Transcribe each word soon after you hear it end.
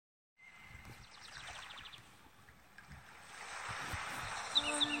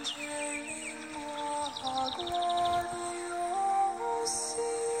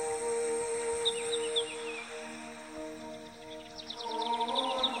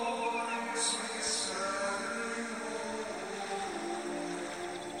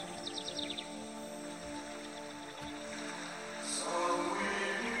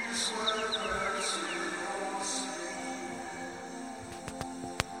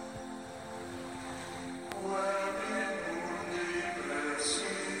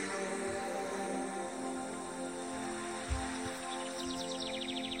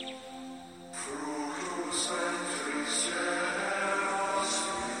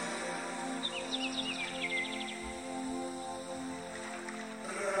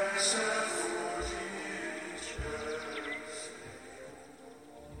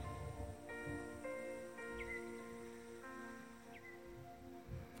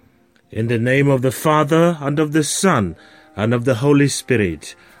In the name of the Father, and of the Son, and of the Holy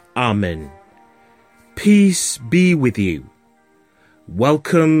Spirit. Amen. Peace be with you.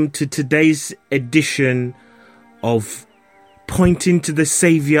 Welcome to today's edition of Pointing to the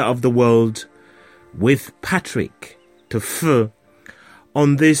Saviour of the World with Patrick Tuffu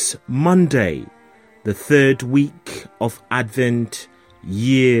on this Monday, the third week of Advent,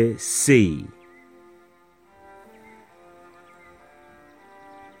 Year C.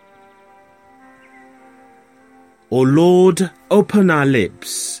 O Lord, open our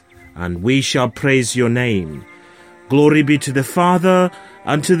lips, and we shall praise your name. Glory be to the Father,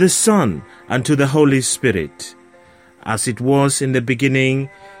 and to the Son, and to the Holy Spirit, as it was in the beginning,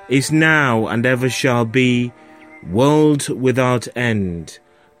 is now, and ever shall be, world without end.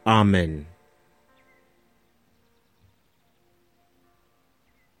 Amen.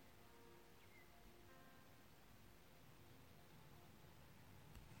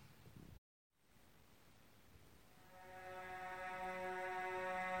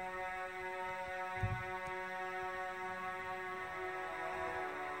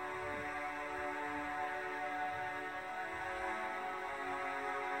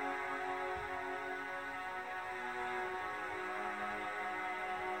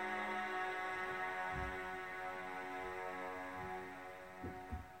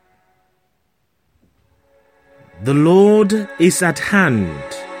 The Lord is at hand.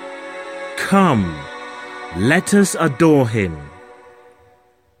 Come, let us adore him.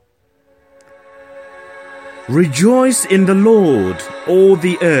 Rejoice in the Lord, all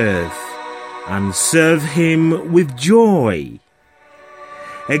the earth, and serve him with joy.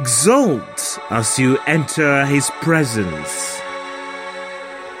 Exult as you enter his presence.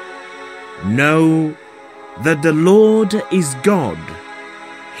 Know that the Lord is God.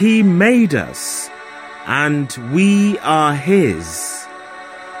 He made us, and we are his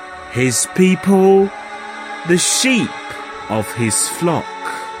people, the sheep of his flock.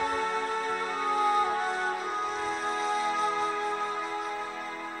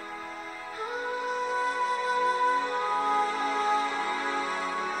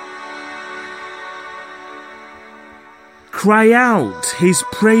 Cry out his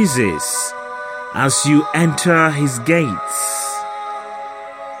praises as you enter his gates.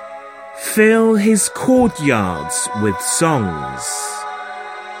 Fill his courtyards with songs.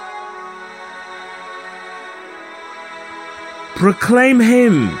 Proclaim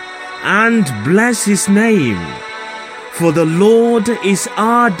him and bless his name, for the Lord is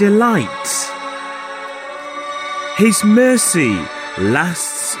our delight. His mercy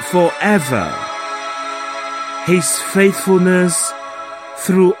lasts forever, his faithfulness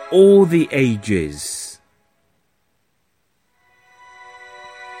through all the ages.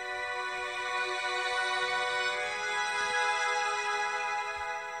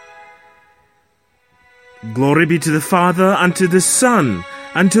 Glory be to the Father, and to the Son,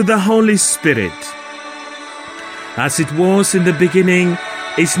 and to the Holy Spirit, as it was in the beginning,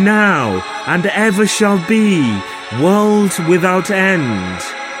 is now, and ever shall be, world without end.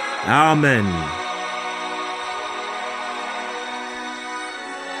 Amen.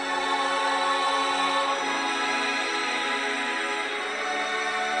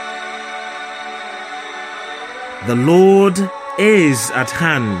 The Lord is at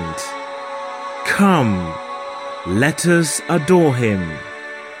hand. Come, let us adore him.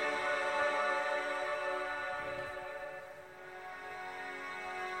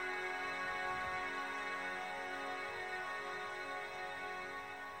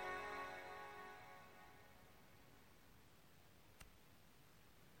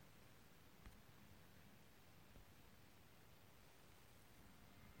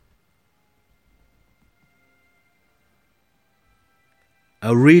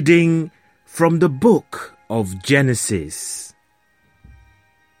 A reading from the book of Genesis.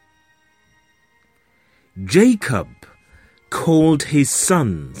 Jacob called his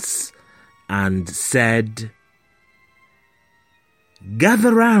sons and said,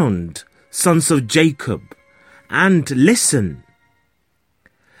 "Gather round, sons of Jacob, and listen.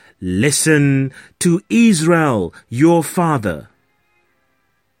 Listen to Israel, your father.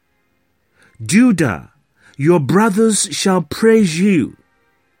 Judah, your brothers shall praise you.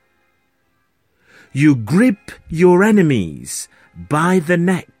 You grip your enemies by the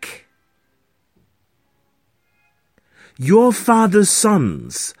neck. Your father's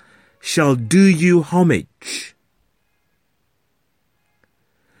sons shall do you homage.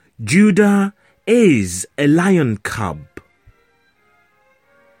 Judah is a lion cub.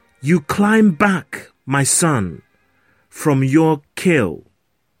 You climb back, my son, from your kill.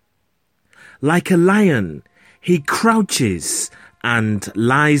 Like a lion, he crouches and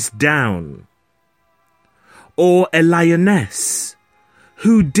lies down? Or a lioness?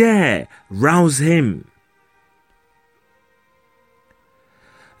 Who dare rouse him?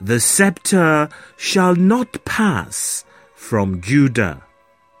 The scepter shall not pass from Judah,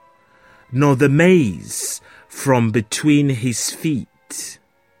 nor the mace from between his feet,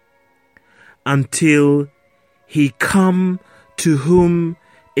 until he come to whom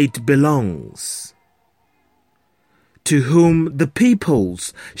it belongs, to whom the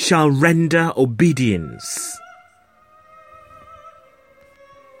peoples shall render obedience.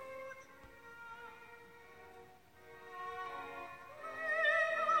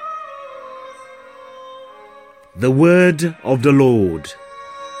 The word of the Lord.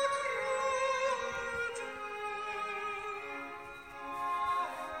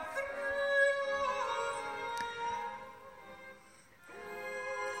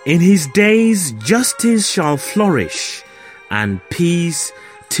 In his days justice shall flourish, and peace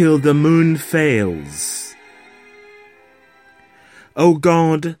till the moon fails. O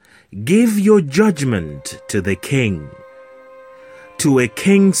God, give your judgment to the king, to a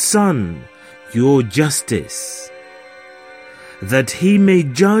king's son your justice, that he may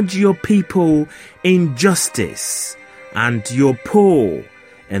judge your people in justice and your poor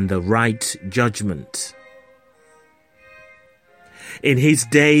in the right judgment. In his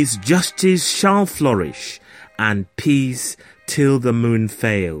days justice shall flourish, and peace till the moon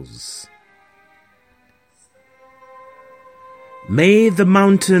fails. May the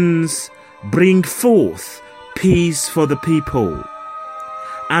mountains bring forth peace for the people,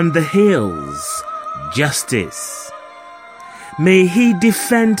 and the hills justice. May he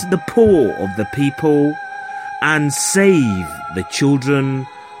defend the poor of the people and save the children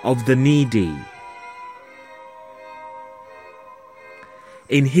of the needy.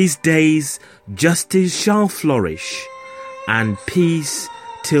 In his days justice shall flourish, and peace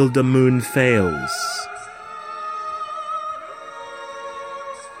till the moon fails.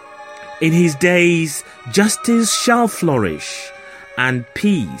 In his days justice shall flourish, and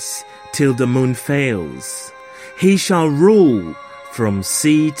peace till the moon fails. He shall rule from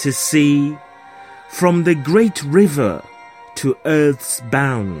sea to sea, from the great river to earth's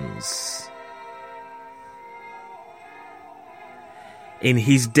bounds. In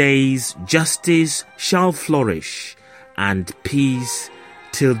his days justice shall flourish, and peace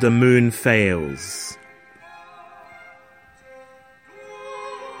till the moon fails.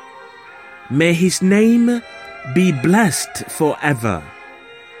 May his name be blessed forever,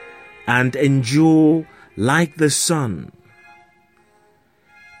 and endure like the sun.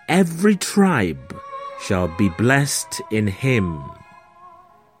 Every tribe shall be blessed in him.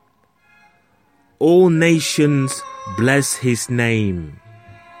 All nations bless his name.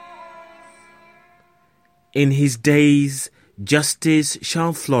 In his days justice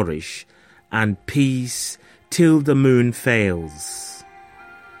shall flourish, and peace till the moon fails.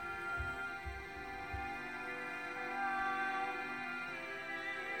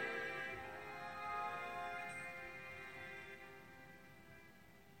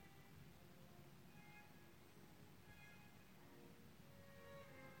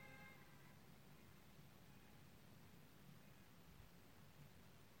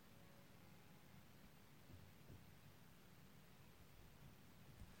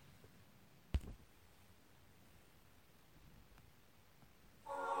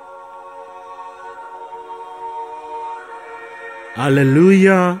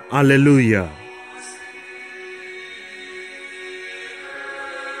 Alleluia, alleluia.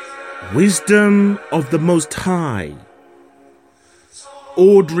 Wisdom of the Most High,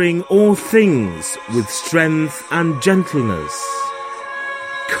 ordering all things with strength and gentleness,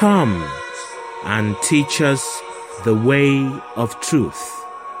 come and teach us the way of truth.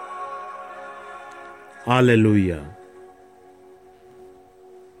 Alleluia.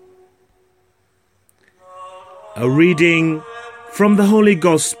 A reading from the Holy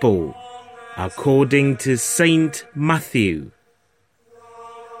Gospel according to Saint Matthew.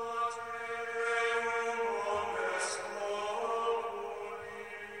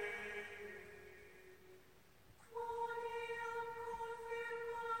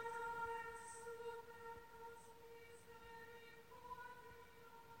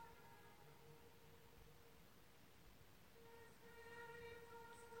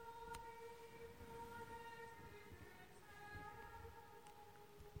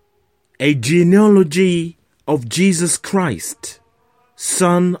 A genealogy of Jesus Christ,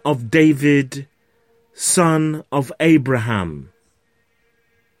 son of David, son of Abraham.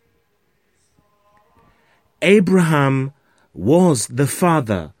 Abraham was the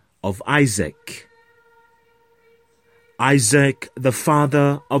father of Isaac. Isaac the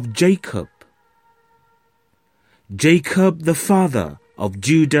father of Jacob, Jacob the father of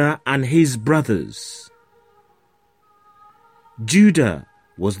Judah and his brothers. Judah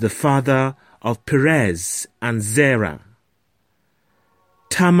was the father of Perez and Zerah,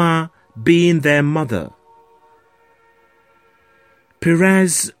 Tamar being their mother.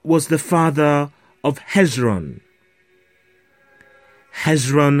 Perez was the father of Hezron,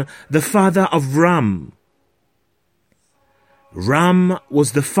 Hezron the father of Ram, Ram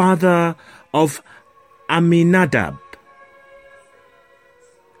was the father of Aminadab,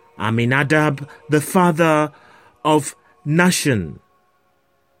 Aminadab the father of Nahshon,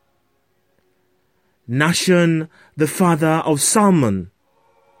 Nahshon the father of Salmon,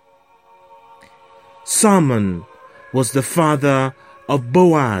 Salmon was the father of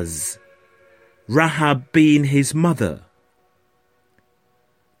Boaz, Rahab being his mother.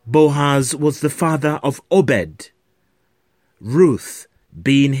 Boaz was the father of Obed, Ruth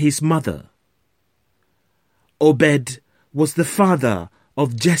being his mother. Obed was the father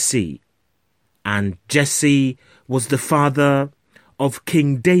of Jesse, and Jesse was the father of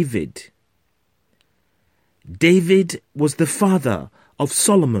King David. David was the father of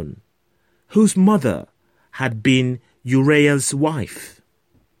Solomon, whose mother had been Uriah's wife.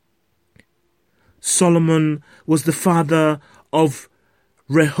 Solomon was the father of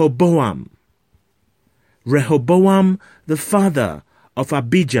Rehoboam, Rehoboam the father of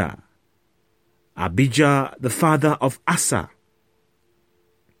Abijah, Abijah the father of Asa,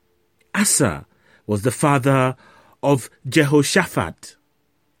 Asa was the father of Jehoshaphat,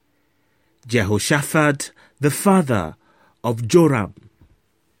 Jehoshaphat the father of Joram,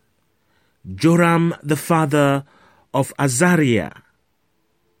 Joram the father of Azariah,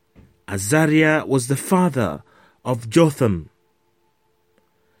 Azariah was the father of Jotham,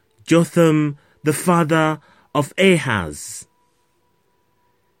 Jotham the father of Ahaz,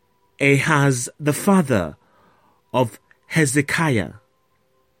 Ahaz the father of Hezekiah,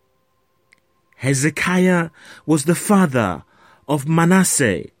 Hezekiah was the father of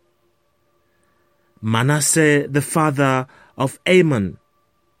Manasseh, Manasseh the father of Amon,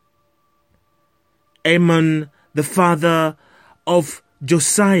 Amon the father of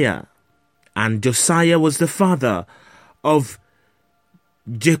Josiah, and Josiah was the father of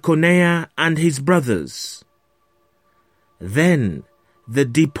Jeconiah and his brothers. Then the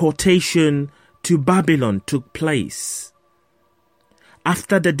deportation to Babylon took place.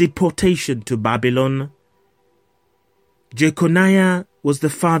 After the deportation to Babylon, Jeconiah was the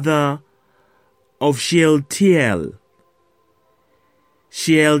father of Shealtiel,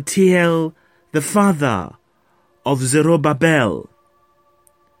 Shealtiel the father of Zerubbabel,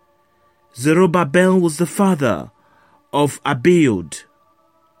 Zerubbabel was the father of Abiud,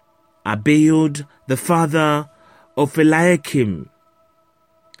 Abiud the father of Eliakim,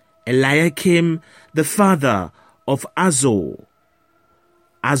 Eliakim the father of Azor,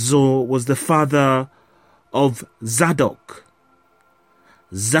 Azor was the father of Zadok,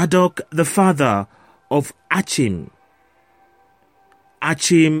 Zadok the father of Achim,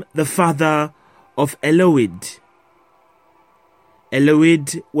 Achim the father of Eloid,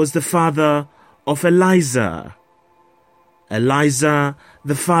 Eloid was the father of Eliza, Eliza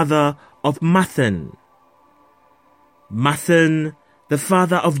the father of Mathan, Mathan the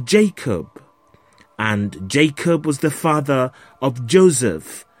father of Jacob, and Jacob was the father of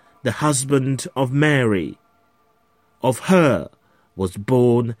Joseph, the husband of Mary. Of her was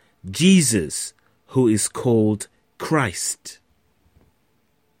born Jesus, who is called Christ.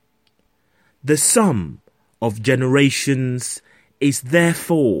 The sum of generations is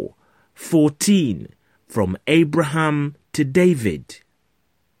therefore 14 from Abraham to David,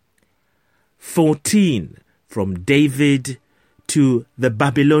 14 from David to the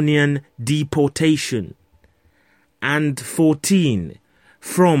Babylonian deportation, and 14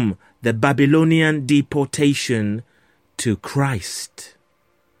 from the Babylonian deportation to Christ.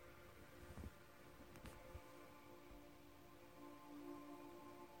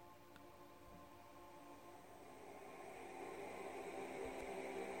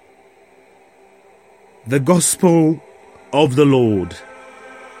 The Gospel of the Lord.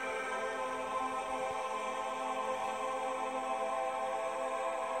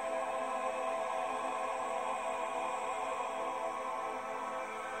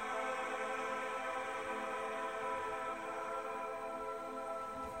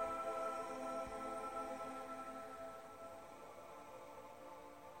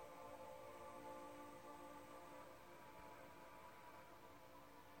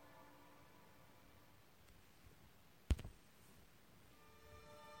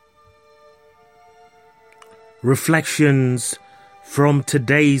 Reflections from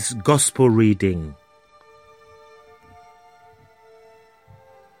today's Gospel reading.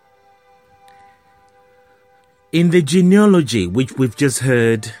 In the genealogy which we've just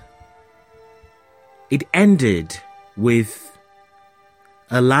heard, it ended with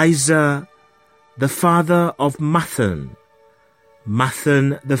Eliza, the father of Mathan,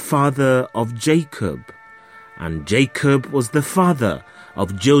 Mathan the father of Jacob, and Jacob was the father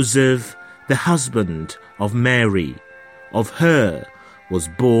of Joseph, the husband of Mary. Of her was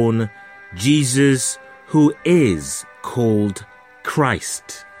born Jesus, who is called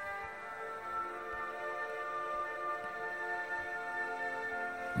Christ.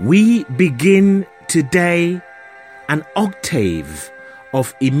 We begin today an octave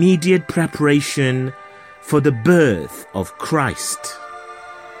of immediate preparation for the birth of Christ.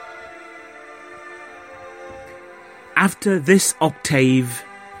 After this octave,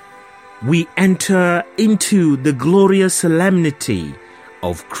 we enter into the glorious solemnity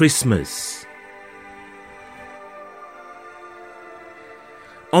of Christmas.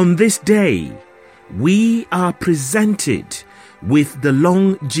 On this day, we are presented with the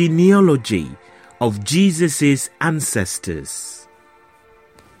long genealogy of Jesus' ancestors.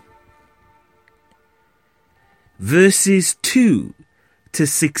 Verses 2 to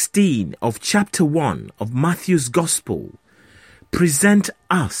 16 of chapter 1 of Matthew's Gospel present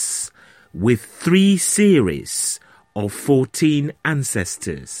us with 3 series of 14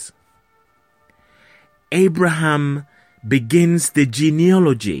 ancestors. Abraham begins the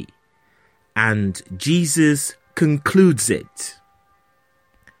genealogy and Jesus concludes it.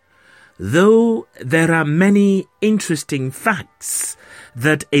 Though there are many interesting facts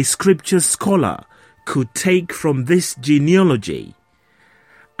that a scripture scholar could take from this genealogy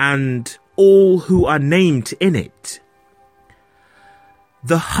and all who are named in it,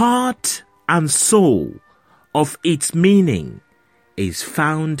 the heart and soul of its meaning is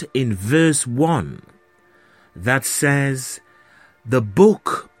found in verse 1 that says, "The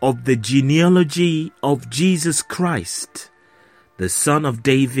book of the genealogy of Jesus Christ, the son of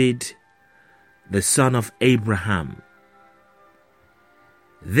David, the son of Abraham."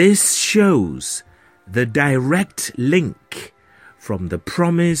 This shows the direct link from the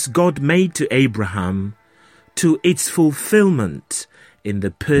promise God made to Abraham to its fulfillment in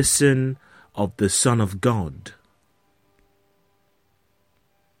the person of the Son of God.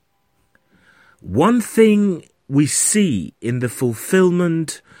 One thing we see in the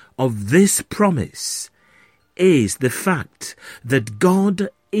fulfillment of this promise is the fact that God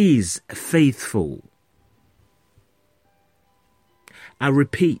is faithful. I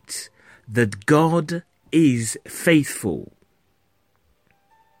repeat, that God is faithful.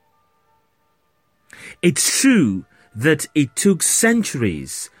 It's true that it took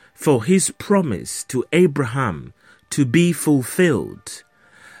centuries for his promise to Abraham to be fulfilled,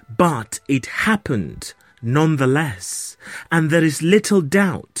 but it happened nonetheless, and there is little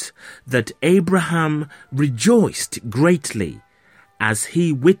doubt that Abraham rejoiced greatly as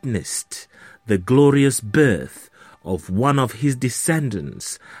he witnessed the glorious birth of one of his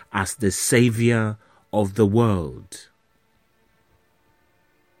descendants as the Savior of the world.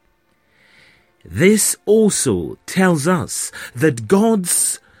 This also tells us that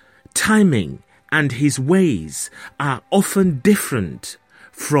God's timing and his ways are often different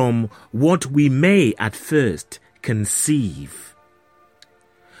from what we may at first conceive.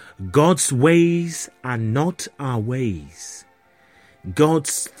 God's ways are not our ways.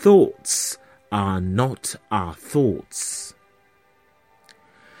 God's thoughts are not our thoughts.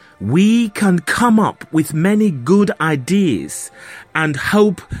 We can come up with many good ideas and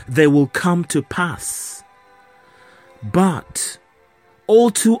hope they will come to pass. But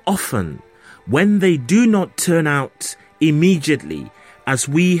all too often, when they do not turn out immediately as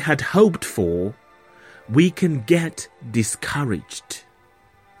we had hoped for, we can get discouraged.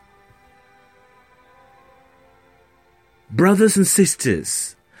 Brothers and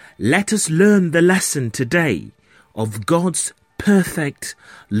sisters, let us learn the lesson today of God's perfect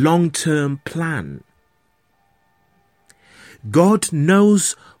long-term plan. God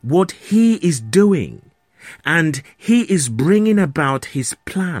knows what he is doing, and he is bringing about his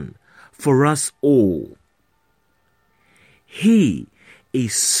plan for us all. He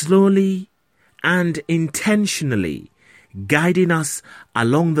is slowly and intentionally guiding us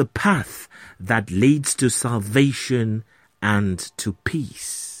along the path that leads to salvation and to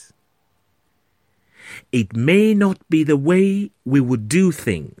peace. It may not be the way we would do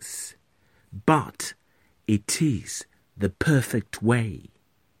things, but it is the perfect way.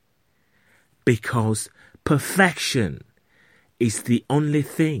 Because perfection is the only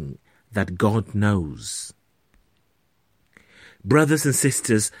thing that God knows. Brothers and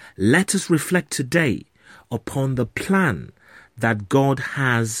sisters, let us reflect today upon the plan that God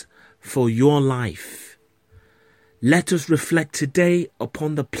has for your life. Let us reflect today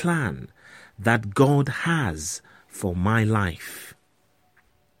upon the plan that God has for my life.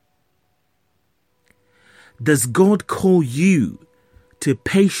 Does God call you to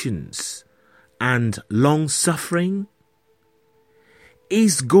patience and long-suffering?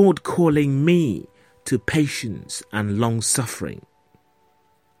 Is God calling me to patience and long-suffering?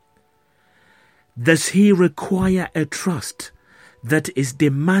 Does He require a trust that is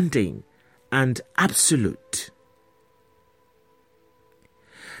demanding and absolute?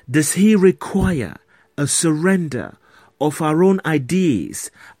 Does He require a surrender of our own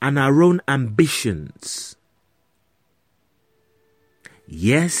ideas and our own ambitions?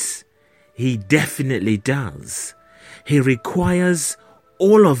 Yes, He definitely does. He requires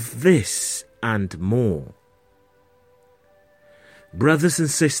all of this and more. Brothers and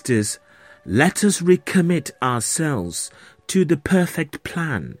sisters, let us recommit ourselves to the perfect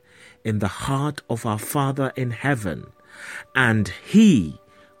plan in the heart of our Father in heaven, and He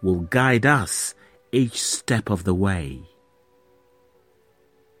will guide us each step of the way.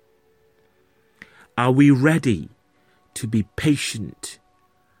 Are we ready to be patient?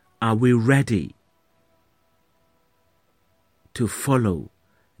 Are we ready to follow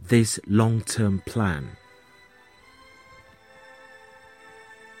this long-term plan?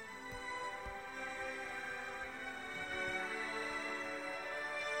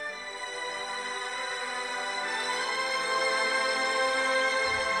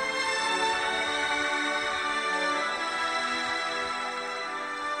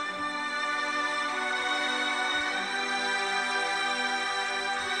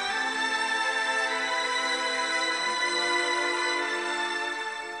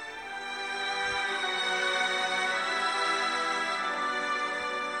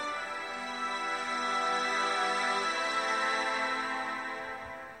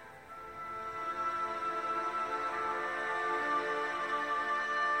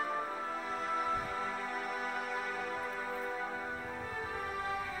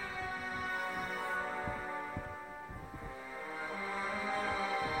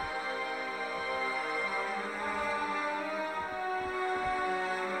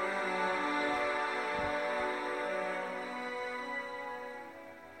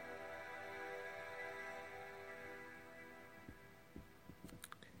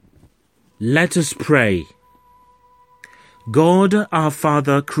 Let us pray. God, our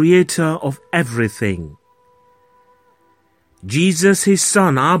Father, creator of everything, Jesus, His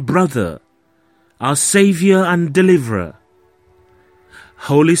Son, our brother, our Saviour and Deliverer,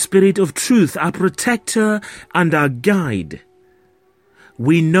 Holy Spirit of truth, our protector and our guide,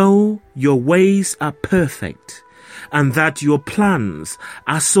 we know your ways are perfect and that your plans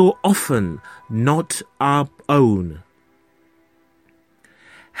are so often not our own.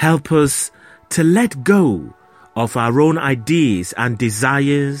 Help us to let go of our own ideas and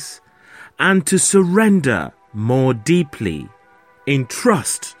desires and to surrender more deeply in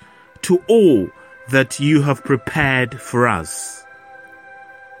trust to all that you have prepared for us.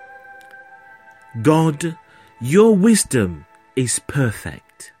 God, your wisdom is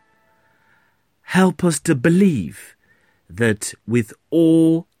perfect. Help us to believe that with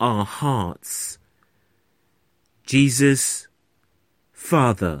all our hearts, Jesus,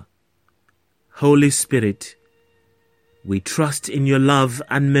 Father, Holy Spirit, we trust in your love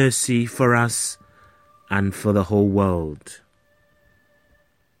and mercy for us and for the whole world.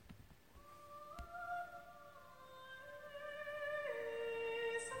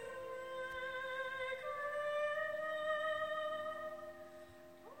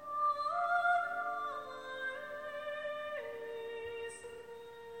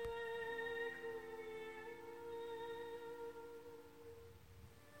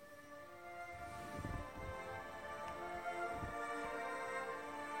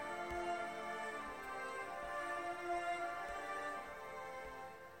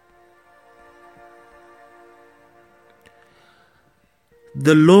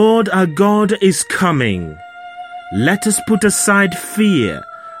 The Lord our God is coming. Let us put aside fear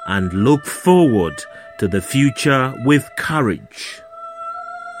and look forward to the future with courage.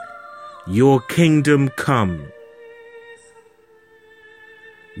 Your kingdom come.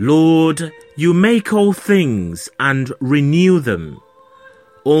 Lord, you make all things and renew them.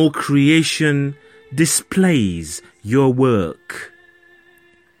 All creation displays your work.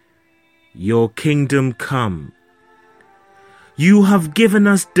 Your kingdom come. You have given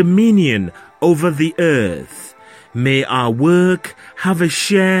us dominion over the earth. May our work have a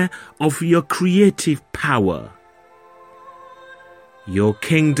share of your creative power. Your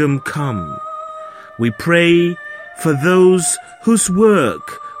kingdom come. We pray for those whose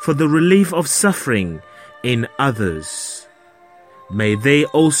work for the relief of suffering in others. May they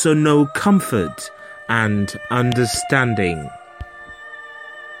also know comfort and understanding.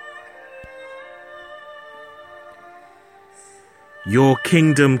 Your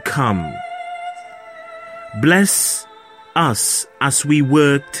kingdom come. Bless us as we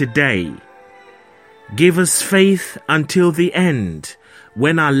work today. Give us faith until the end,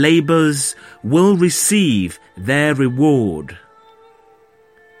 when our labors will receive their reward.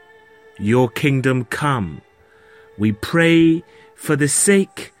 Your kingdom come. We pray for the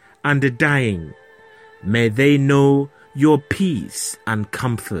sick and the dying. May they know your peace and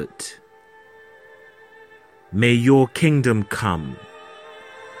comfort. May your kingdom come.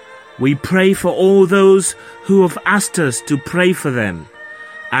 We pray for all those who have asked us to pray for them,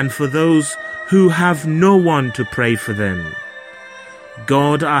 and for those who have no one to pray for them.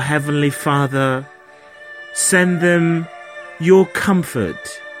 God, our Heavenly Father, send them your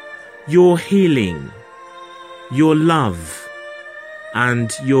comfort, your healing, your love,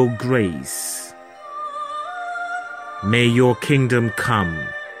 and your grace. May your kingdom come.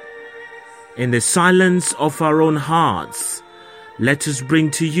 In the silence of our own hearts, let us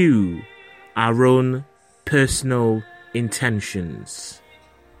bring to you our own personal intentions.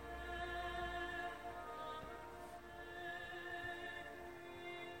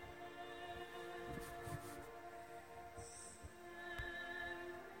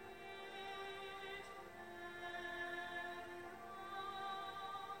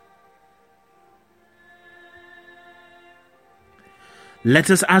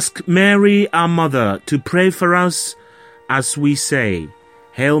 Let us ask Mary, our mother, to pray for us as we say,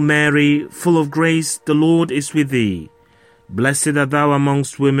 Hail Mary, full of grace, the Lord is with thee. Blessed art thou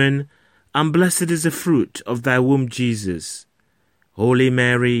amongst women, and blessed is the fruit of thy womb, Jesus. Holy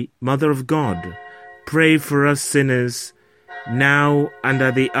Mary, Mother of God, pray for us sinners, now and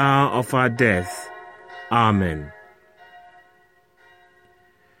at the hour of our death. Amen.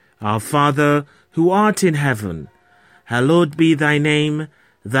 Our Father, who art in heaven, hallowed be thy name,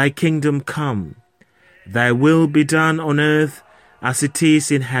 thy kingdom come. Thy will be done on earth as it is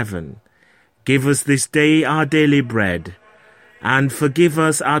in heaven. Give us this day our daily bread, and forgive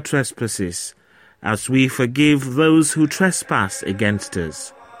us our trespasses, as we forgive those who trespass against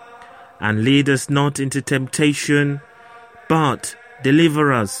us. And lead us not into temptation, but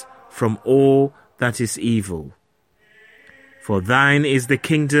deliver us from all that is evil. For thine is the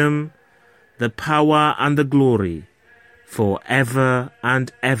kingdom, the power, and the glory, for ever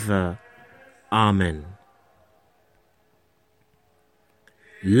and ever. Amen.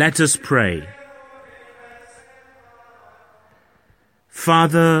 Let us pray.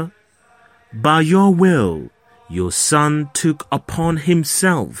 Father, by your will, your Son took upon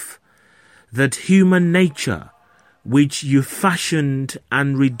himself that human nature which you fashioned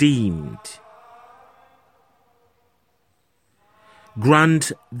and redeemed.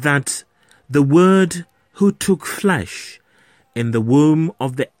 Grant that the Word who took flesh in the womb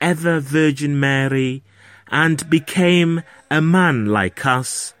of the ever-Virgin Mary and became a man like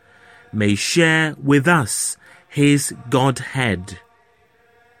us, may share with us his Godhead.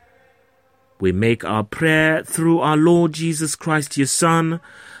 We make our prayer through our Lord Jesus Christ, your Son,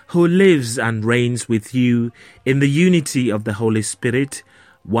 who lives and reigns with you in the unity of the Holy Spirit,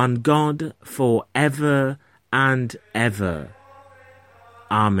 one God, for ever and ever.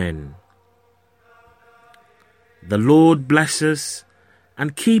 Amen. The Lord bless us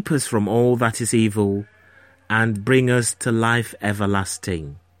and keep us from all that is evil, and bring us to life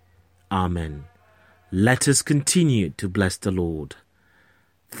everlasting. Amen. Let us continue to bless the Lord.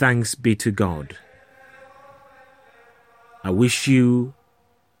 Thanks be to God. I wish you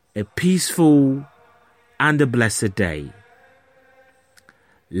a peaceful and a blessed day.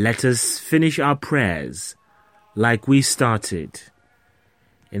 Let us finish our prayers like we started.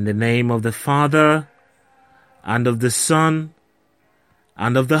 In the name of the Father, and of the Son,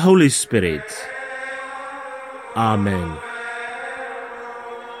 and of the Holy Spirit. Amen.